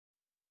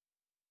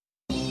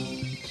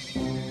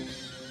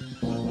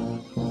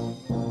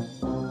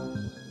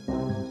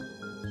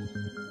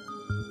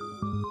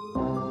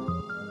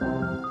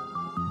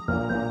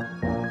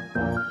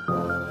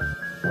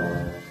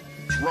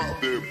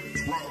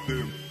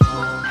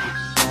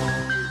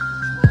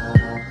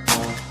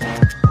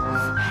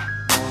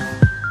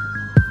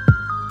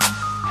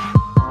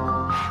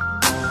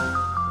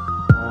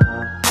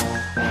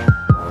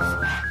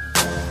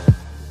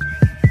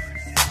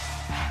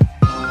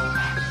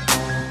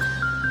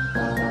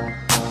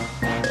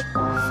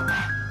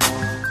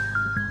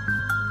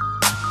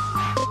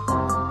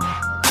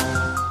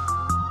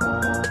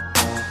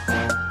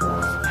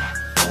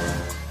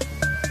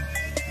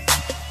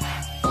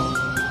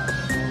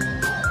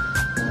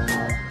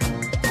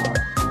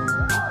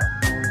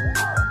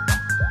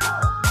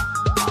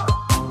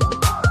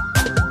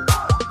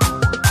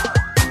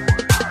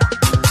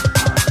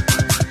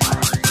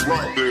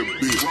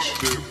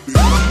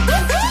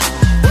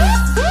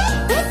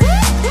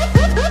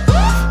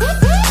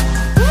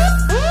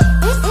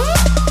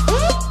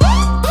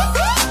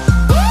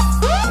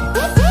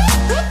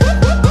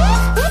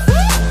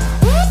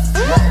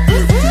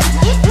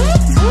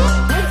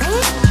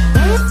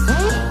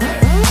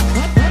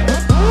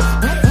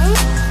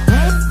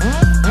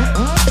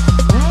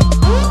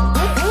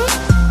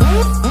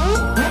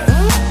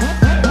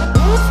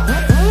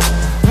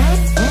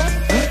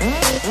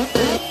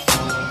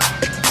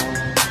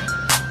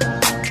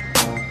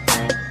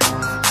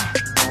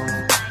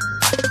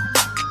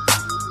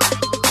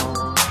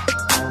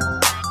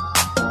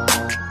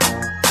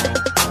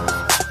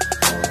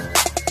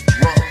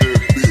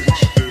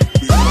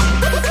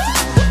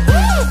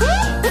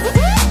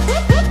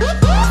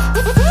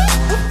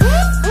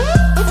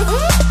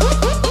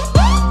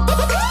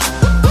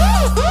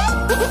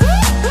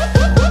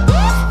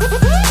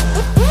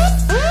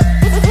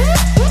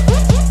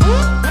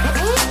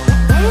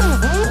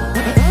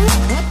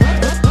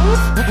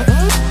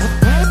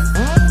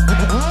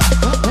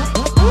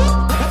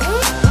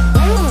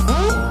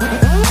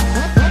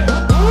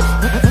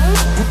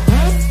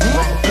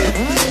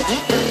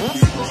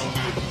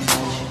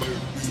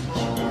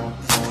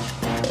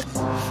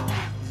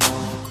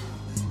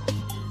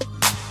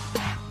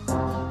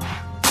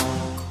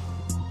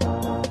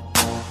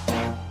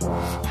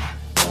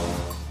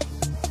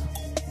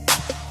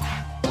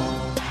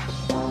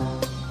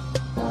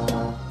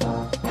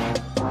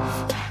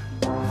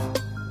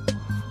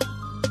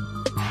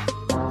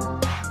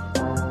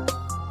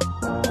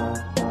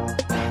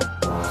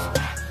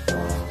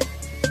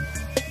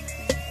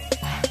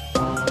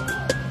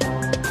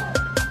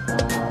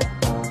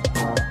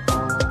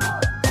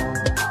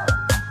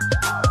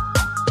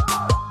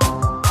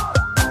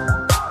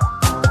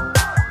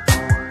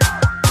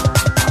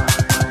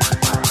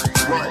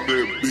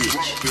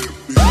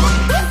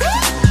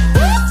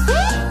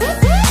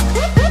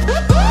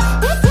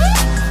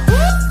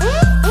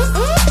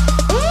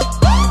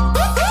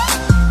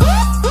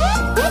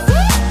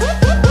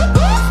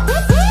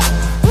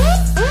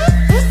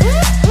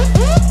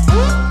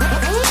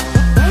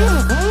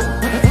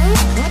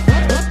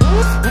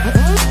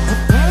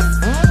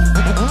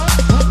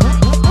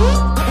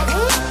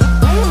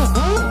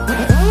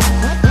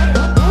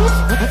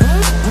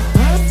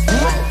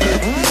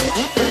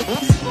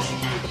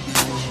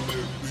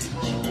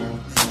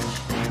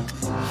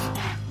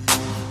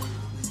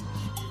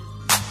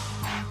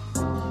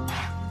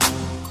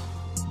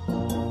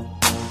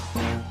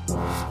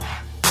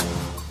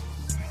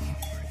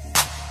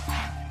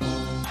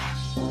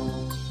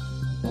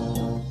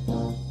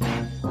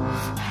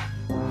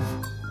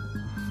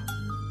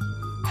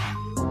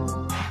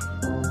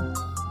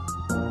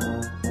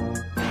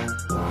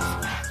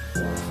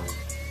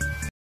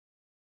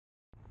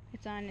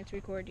It's on, it's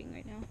recording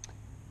right now.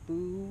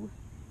 Boo.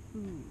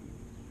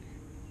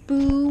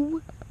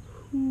 Boo.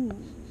 Boo.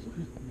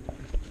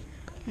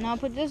 And I'll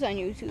put this on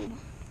YouTube.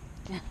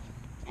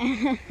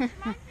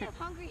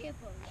 Hungry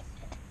Hippos.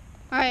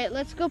 Alright,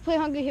 let's go play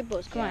Hungry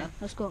Hippos. Come on,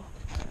 let's go.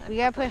 We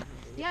gotta play.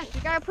 Yes,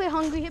 we gotta play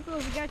Hungry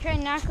Hippos. We gotta try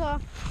and knock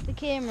off the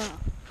camera.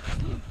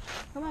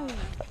 Come on,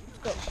 let's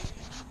go.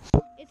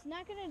 It's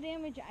not gonna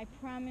damage, I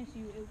promise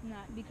you it's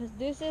not. Because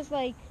this is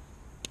like...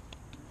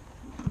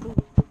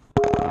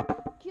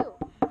 Cute.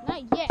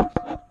 Not yet.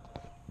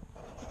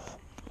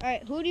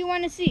 Alright, who do you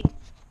want to see?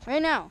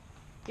 Right now.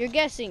 You're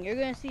guessing. You're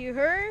gonna see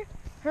her,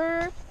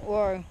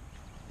 or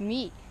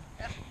me.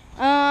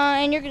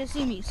 And you're gonna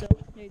see me, so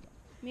there you go.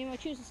 Me and my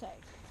choose a side.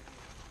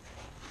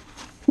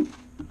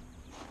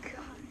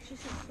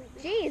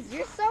 Jeez,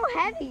 you're so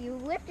heavy. You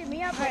lifted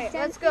me up. Alright, like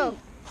 10 let's go. feet.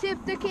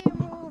 Tip the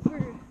camera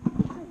over.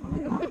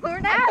 We're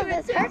not Ow, even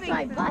this hurts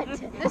my tipping. butt.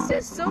 This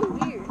is so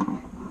weird.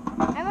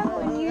 I remember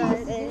when you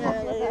used to do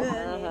this.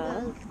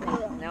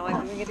 Now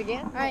I'm doing it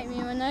again? Alright,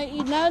 Mima, now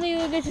that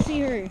you get to see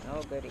her.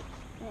 Oh, goody.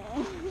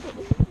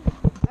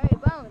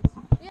 Alright, bounce.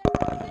 Yeah.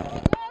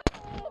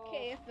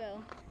 Okay, it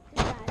fell.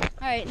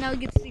 Alright, now we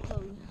get to see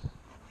Chloe.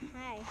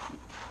 Hi.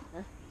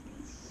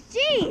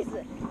 Jeez,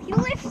 he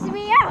lifts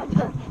me up.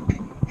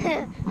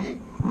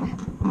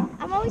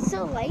 I'm always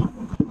so light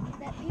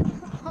that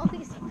people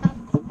always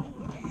bounce me.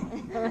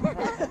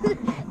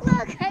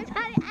 Look, I'm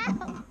not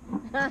out.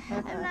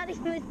 I'm not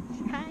even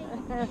trying.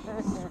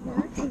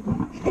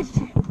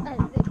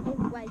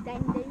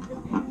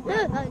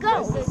 Go.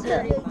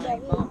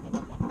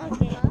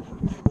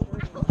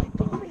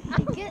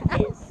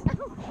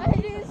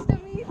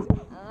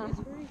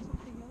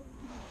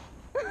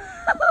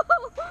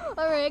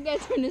 Sorry, I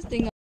gotta turn this thing off.